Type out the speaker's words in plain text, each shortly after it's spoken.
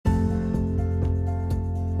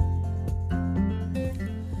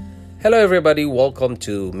Hello, everybody. Welcome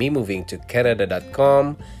to me moving to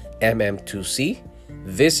Canada.com, MM2C.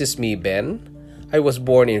 This is me, Ben. I was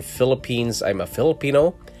born in Philippines. I'm a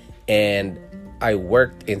Filipino, and I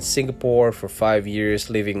worked in Singapore for 5 years,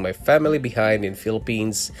 leaving my family behind in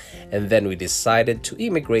Philippines, and then we decided to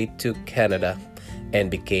immigrate to Canada and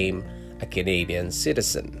became a Canadian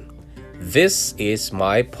citizen. This is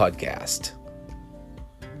my podcast.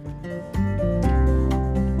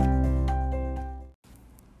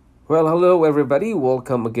 Well, hello everybody.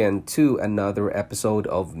 Welcome again to another episode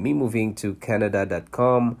of me moving to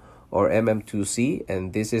Canada.com or MM2C,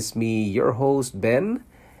 and this is me, your host Ben.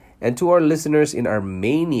 And to our listeners in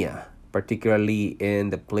Armenia, particularly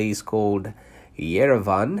in the place called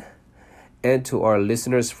Yerevan, and to our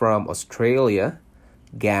listeners from Australia,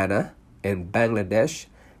 Ghana, and Bangladesh,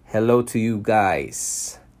 hello to you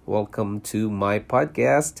guys. Welcome to my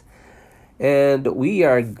podcast. And we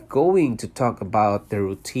are going to talk about the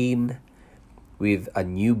routine with a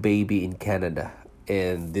new baby in Canada.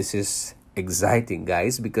 And this is exciting,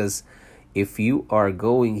 guys, because if you are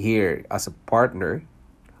going here as a partner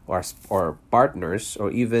or partners, or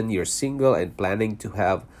even you're single and planning to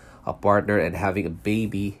have a partner and having a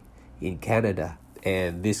baby in Canada,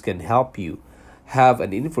 and this can help you have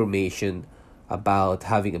an information about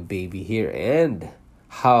having a baby here and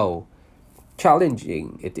how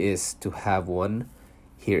challenging it is to have one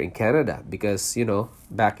here in Canada, because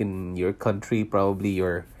back in your country probably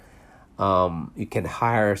you can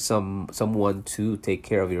hire someone to take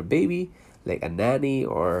care of your baby, like a nanny,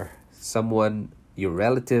 or someone your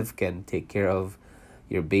relative can take care of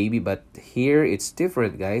your baby. But here it's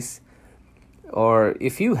different, guys. Or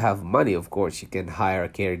if you have money, of course you can hire a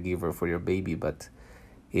caregiver for your baby, but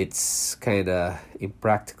it's kind of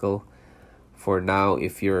impractical for now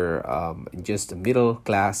if you're just a middle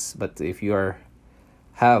class. But if you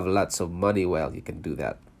have lots of money, well, you can do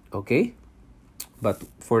that, okay? But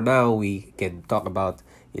for now, we can talk about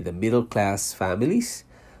in the middle class families.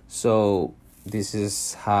 So this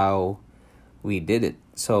is how we did it.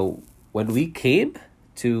 So when we came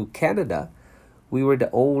to Canada, we were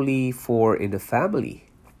the only four in the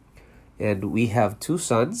family, and we have two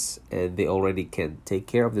sons, and they already can take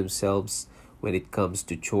care of themselves when it comes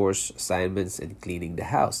to chores, assignments, and cleaning the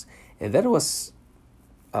house. And that was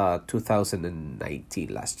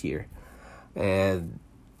 2019, last year. And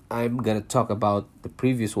I'm going to talk about the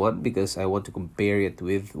previous one because I want to compare it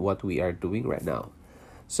with what we are doing right now.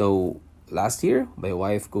 So last year, my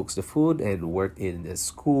wife cooks the food and worked in a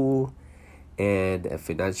school and a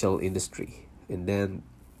financial industry. And then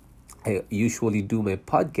I usually do my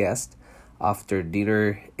podcast after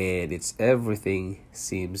dinner, and everything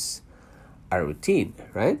seems a routine,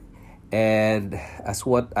 right? And as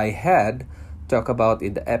what I had talked about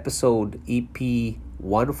in the episode EP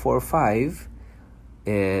 145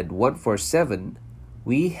 and 147,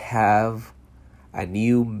 we have a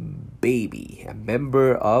new baby, a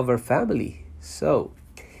member of our family. So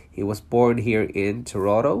he was born here in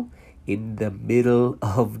Toronto in the middle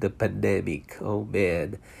of the pandemic. Oh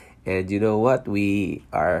man. And you know what? We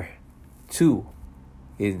are two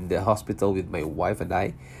in the hospital with my wife and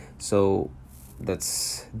I. So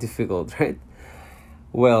that's difficult, right?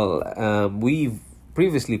 Well, we've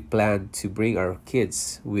previously planned to bring our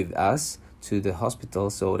kids with us to the hospital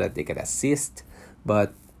so that they can assist,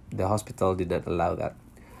 but the hospital did not allow that.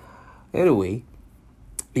 Anyway,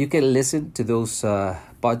 you can listen to those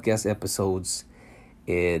podcast episodes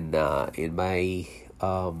in my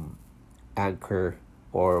Anchor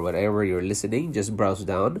or whatever you're listening. Just browse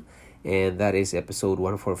down, and that is episode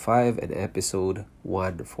 145 and episode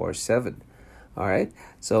 147. All right,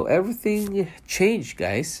 so everything changed,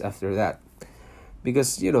 guys, after that,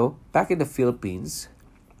 because back in the Philippines,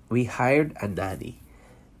 we hired a nanny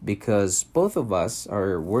because both of us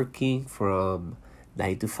are working from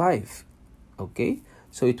 9 to 5. Okay,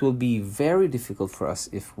 so it will be very difficult for us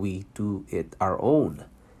if we do it our own.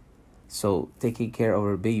 So taking care of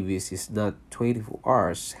our babies is not 24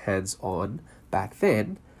 hours hands on. Back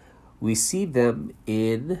then, we see them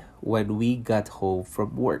in when we got home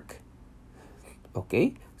from work.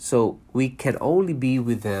 Okay, so we can only be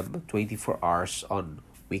with them 24 hours on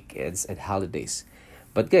weekends and holidays.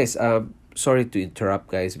 But guys, sorry to interrupt,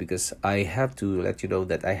 guys, because I have to let you know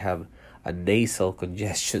that I have a nasal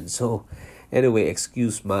congestion. So anyway,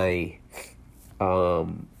 excuse my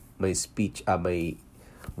my speech, my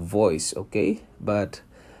voice, okay? But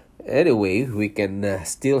anyway, we can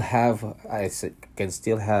still have I can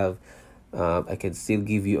still have I can still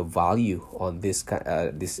give you a value on this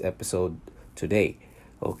episode today,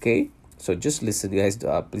 okay? So just listen, guys.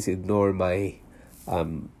 Please ignore my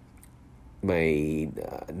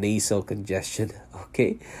nasal congestion.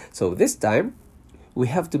 Okay, so this time we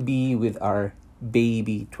have to be with our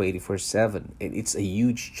baby 24/7, and it's a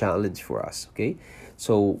huge challenge for us. Okay,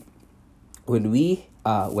 so when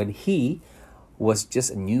he was just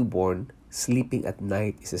a newborn, sleeping at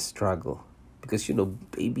night is a struggle because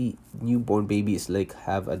newborn baby is like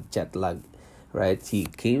have a jet lag, right? He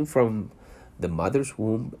came from the mother's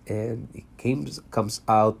womb and it comes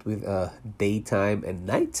out with a daytime and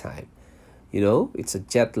nighttime. It's a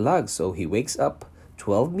jet lag. So he wakes up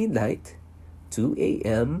 12 midnight, 2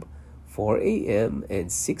 a.m., 4 a.m.,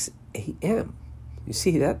 and 6 a.m. You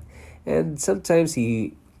see that? And sometimes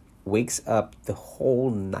he wakes up the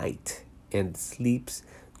whole night and sleeps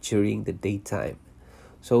during the daytime.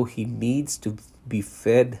 So he needs to be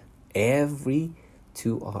fed every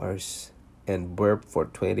 2 hours and burp for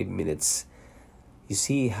 20 minutes. You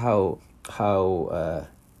see how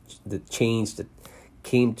the change that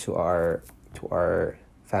came to our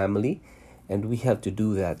family, and we have to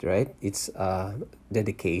do that, right? It's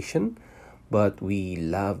dedication, but we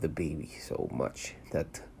love the baby so much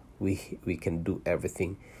that we can do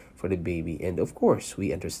everything for the baby. And of course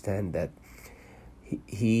we understand that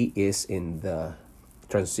he is in the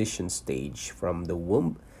transition stage from the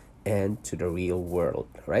womb and to the real world,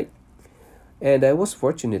 right? And I was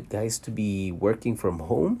fortunate, guys, to be working from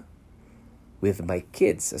home with my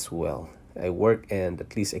kids as well. I work and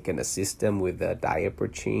at least I can assist them with the diaper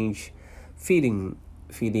change, feeding,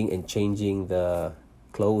 and changing the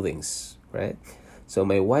clothings, right? So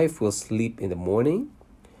my wife will sleep in the morning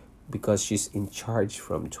because she's in charge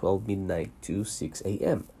from 12 midnight to 6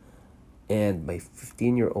 a.m. And my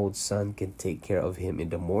 15-year-old son can take care of him in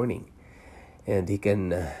the morning. And he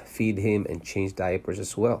can feed him and change diapers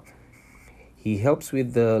as well. He helps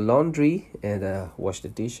with the laundry and wash the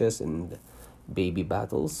dishes and baby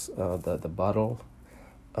bottles, the bottle,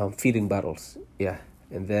 feeding bottles. Yeah.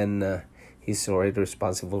 And then he's already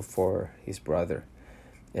responsible for his brother.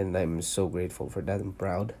 And I'm so grateful for that and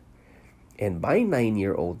proud. And my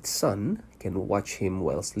 9-year-old son can watch him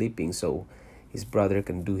while sleeping, so his brother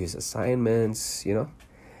can do his assignments,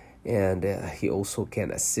 and he also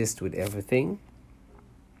can assist with everything,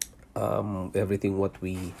 everything what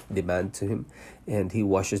we demand to him. And he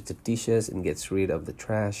washes the dishes and gets rid of the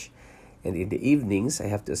trash. And in the evenings, I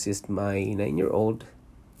have to assist my 9-year-old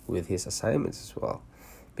with his assignments as well,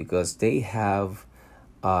 because they have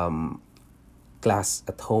class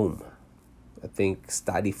at home. I think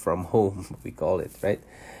study from home, we call it, right?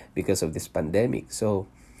 Because of this pandemic. So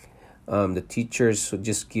the teachers would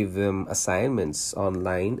just give them assignments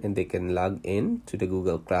online, and they can log in to the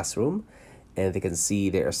Google Classroom and they can see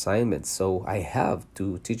their assignments. So I have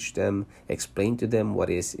to teach them, explain to them what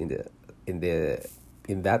is in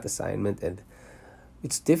that assignment. And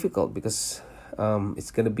it's difficult because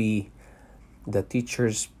it's gonna be the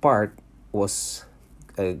teacher's part was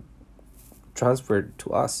transferred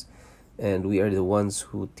to us, and we are the ones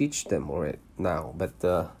who teach them right now. But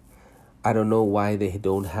I don't know why they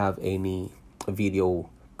don't have any video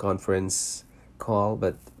conference call,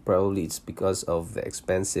 but probably it's because of the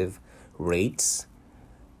expensive rates,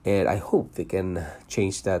 and I hope they can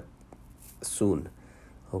change that soon.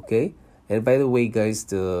 Okay. And by the way, guys,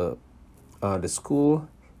 the school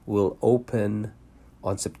will open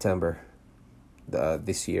on September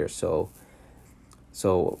this year. So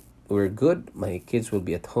we're good. My kids will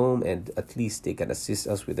be at home, and at least they can assist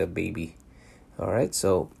us with a baby. All right.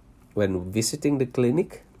 So when visiting the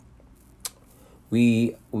clinic,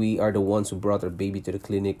 we are the ones who brought our baby to the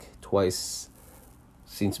clinic twice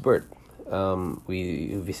since birth.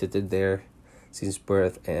 We visited there since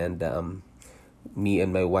birth, and me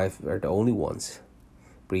and my wife are the only ones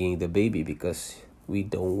bringing the baby because we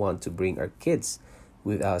don't want to bring our kids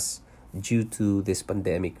with us due to this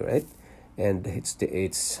pandemic, right? And it's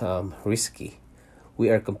risky. We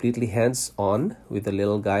are completely hands-on with the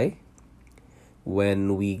little guy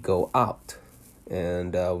when we go out,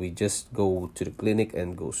 and we just go to the clinic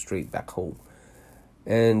and go straight back home.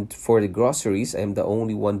 And for the groceries, I'm the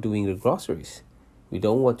only one doing the groceries. We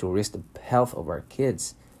don't want to risk the health of our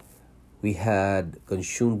kids. We had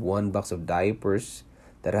consumed one box of diapers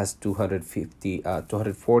that has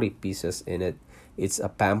 240 pieces in it. It's a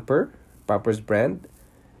Pampers brand,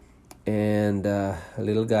 and a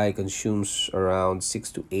little guy consumes around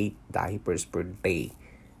 6 to 8 diapers per day.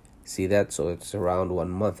 See that? So it's around 1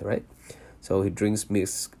 month, right? So he drinks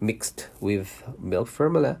mixed with milk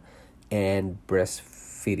formula and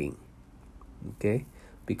breastfeeding. Okay,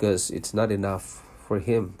 because it's not enough for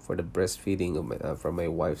him for the breastfeeding of from my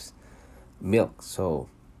wife's milk, so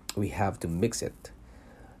we have to mix it.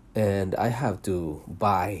 And I have to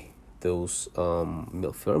buy those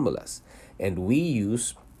milk formulas, and we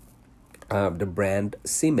use the brand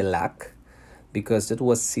Similac because that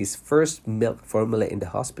was his first milk formula in the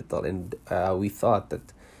hospital, and we thought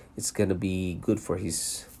that it's gonna be good for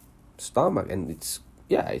his stomach, and it's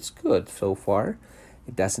good so far.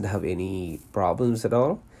 It doesn't have any problems at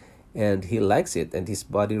all, and he likes it, and his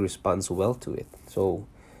body responds well to it. So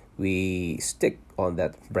we stick on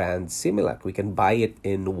that brand Similac. We can buy it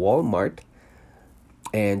in Walmart,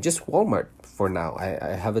 and just Walmart for now.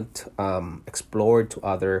 I haven't explored to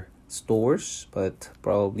other stores, but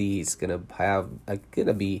probably it's gonna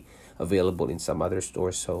be available in some other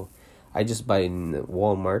stores. So I just buy in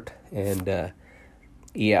Walmart, and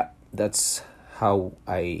yeah, that's how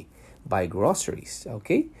I buy groceries.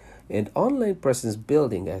 Okay. And online presence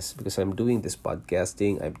building, guys, because I'm doing this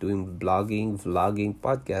podcasting, I'm doing blogging, vlogging,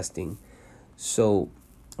 podcasting. So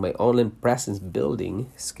my online presence building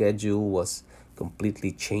schedule was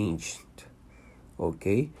completely changed.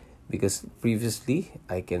 Okay, because previously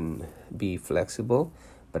I can be flexible,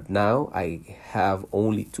 but now I have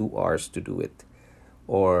only 2 hours to do it,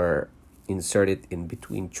 or insert it in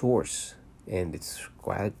between chores, and it's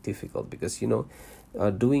quite difficult because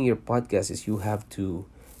doing your podcast is you have to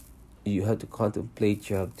contemplate,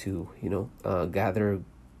 you have to gather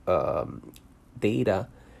data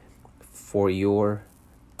for your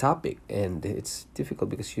topic, and it's difficult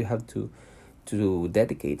because you have to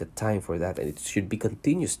dedicate the time for that, and it should be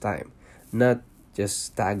continuous time, not just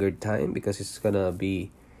staggered time, because it's gonna be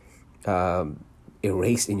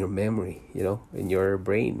erased in your memory, in your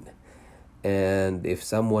brain. And if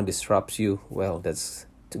someone disrupts you, well, that's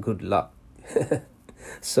good luck.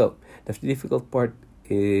 So the difficult part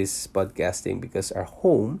is podcasting because our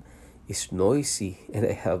home is noisy, and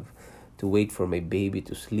I have to wait for my baby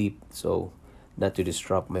to sleep, so not to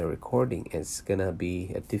disrupt my recording. It's gonna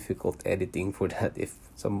be a difficult editing for that if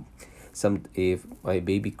if my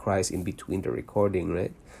baby cries in between the recording,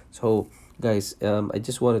 right? So guys, I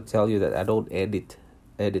just want to tell you that I don't edit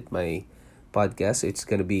my podcast. It's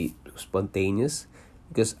gonna be spontaneous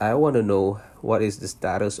because I want to know what is the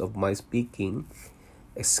status of my speaking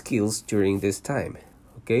skills during this time.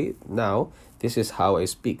 Okay, now this is how I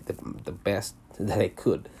speak, the best that I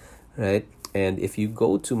could, right? And if you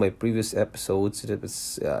go to my previous episodes, it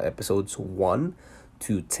was episodes 1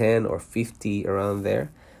 to 10 or 50, around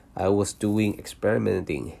there, I was doing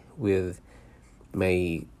experimenting with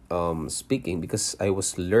my speaking because I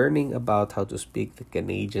was learning about how to speak the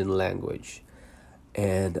Canadian language.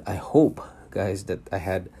 And I hope, guys, that I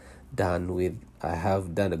have done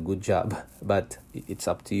a good job, but it's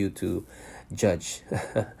up to you to judge.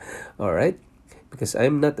 All right, because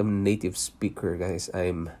I'm not a native speaker, guys.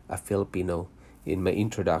 I'm a Filipino. In my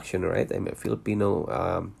introduction, right? I'm a Filipino.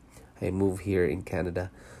 I moved here in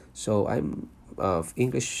Canada, so I'm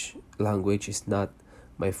English language is not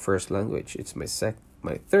my first language. It's my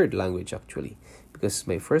third language, actually, because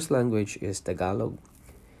my first language is Tagalog.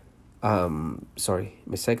 Sorry,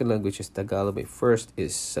 my second language is Tagalog. My first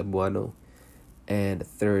is Cebuano, and the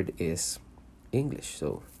third is English.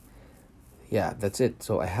 So yeah, that's it.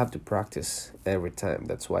 So I have to practice every time.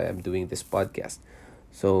 That's why I'm doing this podcast.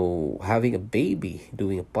 So having a baby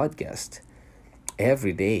doing a podcast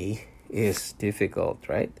every day is difficult,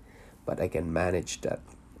 right? But I can manage that.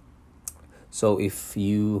 So if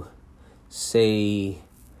you say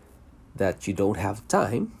that you don't have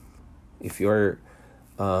time, if you're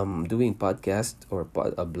doing podcast or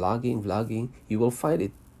blogging, vlogging, you will find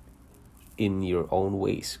it in your own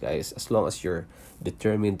ways, guys. As long as you're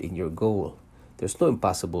determined in your goal, there's no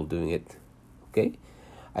impossible doing it. Okay,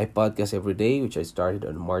 I podcast every day, which I started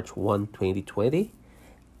on March 1, 2020.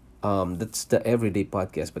 That's the everyday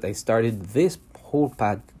podcast, but I started this whole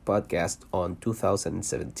podcast on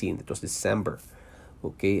 2017. It was December.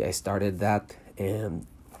 Okay, I started that, and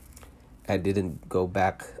I didn't go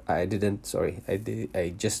back. I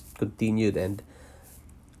just continued, and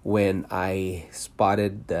when I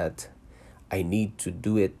spotted that I need to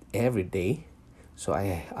do it every day, so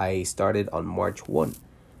I started on March 1.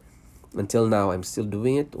 Until now, I'm still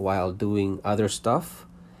doing it while doing other stuff,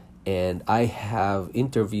 and I have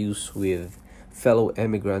interviews with fellow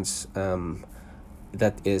immigrants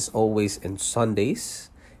that is always on Sundays,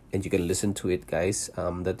 and you can listen to it, guys.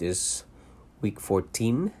 That is week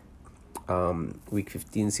 14, week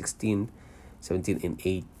 15, 16, 17, and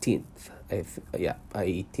 18th.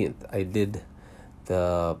 18th. I did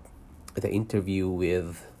the interview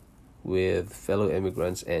with fellow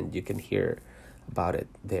immigrants, and you can hear about it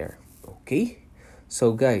there. Okay,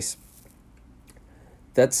 so guys,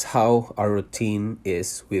 that's how our routine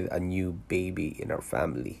is with a new baby in our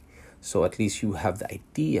family. So at least you have the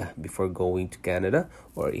idea before going to Canada,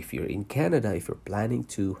 or if you're in Canada, if you're planning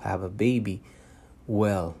to have a baby,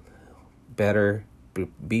 well, better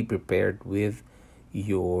be prepared with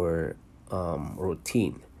your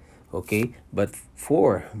routine. Okay, but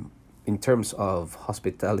for in terms of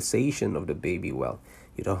hospitalization of the baby, well,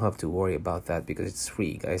 you don't have to worry about that because it's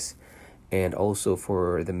free, guys. And also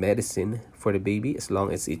for the medicine for the baby, as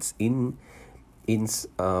long as it's in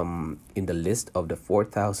the list of the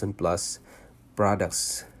 4,000 plus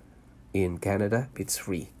products in Canada, it's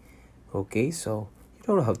free. Okay, so you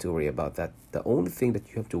don't have to worry about that. The only thing that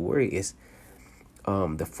you have to worry is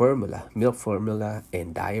the formula, milk formula,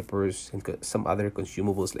 and diapers, and some other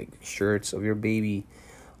consumables like shirts of your baby,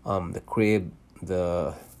 the crib,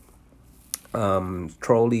 the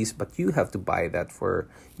trolleys. But you have to buy that for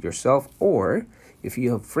yourself, or if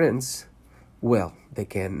you have friends, well, they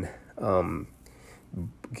can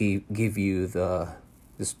give you the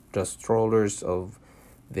strollers of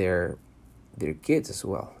their kids as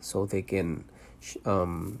well, so they can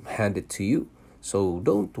hand it to you. So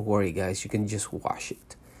don't worry, guys, you can just wash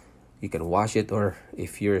it. You can wash it, or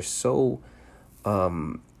if you're so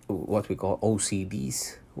what we call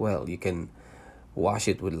OCDs, well, you can wash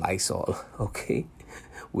it with Lysol. Okay,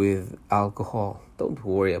 with alcohol. Don't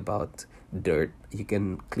worry about dirt. You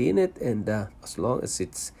can clean it, and as long as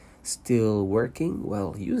it's still working,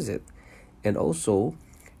 well, use it. And also,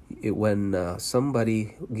 when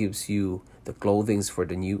somebody gives you the clothings for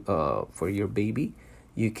the new for your baby,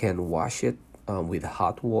 you can wash it with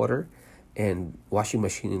hot water. And washing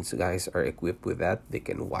machines, guys, are equipped with that. They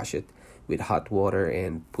can wash it with hot water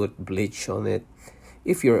and put bleach on it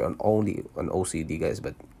if you're only an OCD, guys.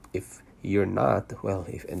 But if you're not, well,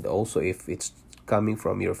 if it's coming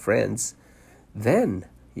from your friends, then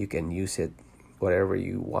you can use it whatever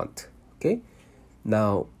you want. Okay,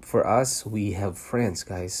 now for us, we have friends,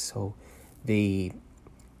 guys, so they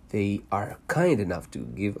are kind enough to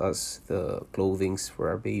give us the clothings for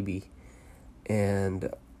our baby.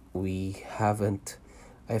 And we haven't,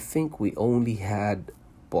 I think we only had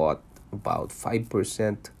bought about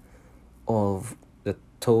 5% of the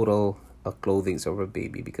total clothings of our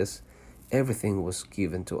baby, because everything was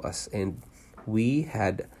given to us. And we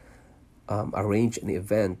had arranged an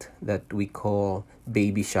event that we call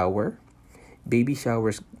baby shower. Baby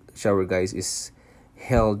shower, guys, is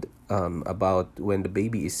held about when the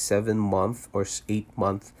baby is 7 months or 8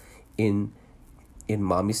 months in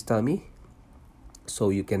mommy's tummy. So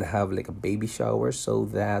you can have like a baby shower, so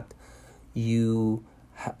that you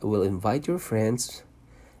will invite your friends,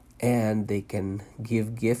 and they can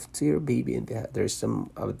give gifts to your baby. And there's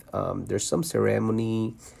some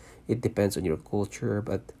ceremony. It depends on your culture,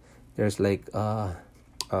 but there's like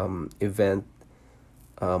event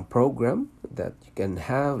program that you can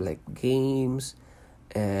have, like games,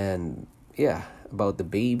 and yeah, about the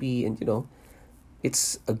baby. And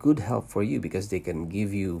it's a good help for you, because they can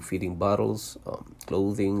give you feeding bottles,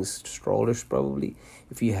 clothing, strollers, probably.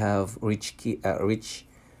 If you have rich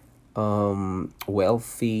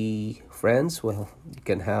wealthy friends, well, you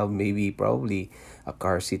can have maybe probably a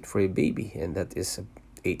car seat for a baby, and that is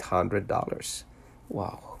 $800.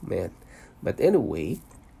 Wow, man. But anyway,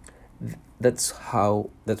 that's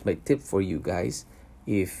my tip for you guys.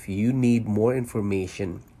 If you need more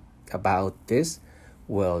information about this,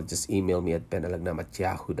 well, just email me at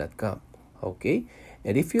benalagnam@yahoo.com. Okay?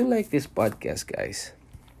 And if you like this podcast, guys,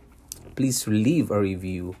 please leave a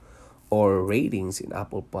review or ratings in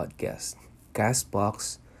Apple Podcasts,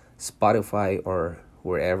 Castbox, Spotify, or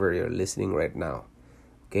wherever you're listening right now.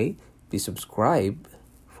 Okay? Please subscribe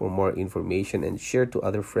for more information, and share to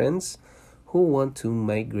other friends who want to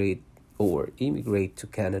migrate or immigrate to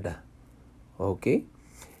Canada. Okay?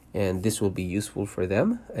 And this will be useful for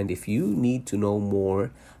them. And if you need to know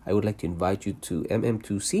more, I would like to invite you to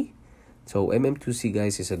MM2C. So MM2C,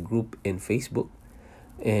 guys, is a group in Facebook,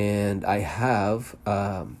 and I have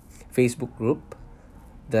a Facebook group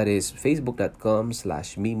that is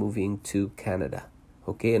facebook.com/me moving to Canada.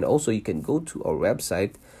 Okay, and also you can go to our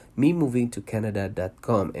website,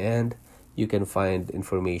 memovingtocanada.com, and you can find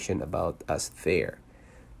information about us there.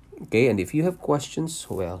 Okay, and if you have questions,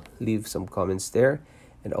 well, leave some comments there.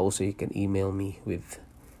 And also you can email me with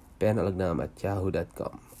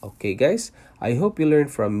benalagnam@yahoo.com. Okay, guys, I hope you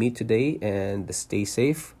learned from me today, and stay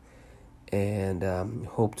safe, and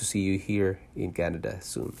hope to see you here in Canada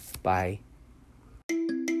soon. Bye.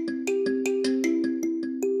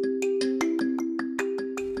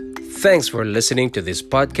 Thanks for listening to this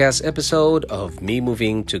podcast episode of Me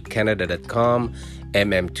Moving to Canada.com,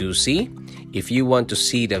 MM2C. If you want to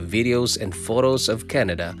see the videos and photos of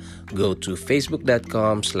Canada, go to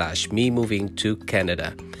facebook.com/me moving to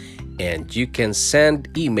Canada. and you can send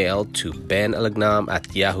email to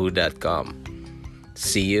benalagnam@yahoo.com.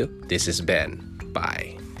 See you. This is Ben.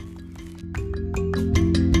 Bye.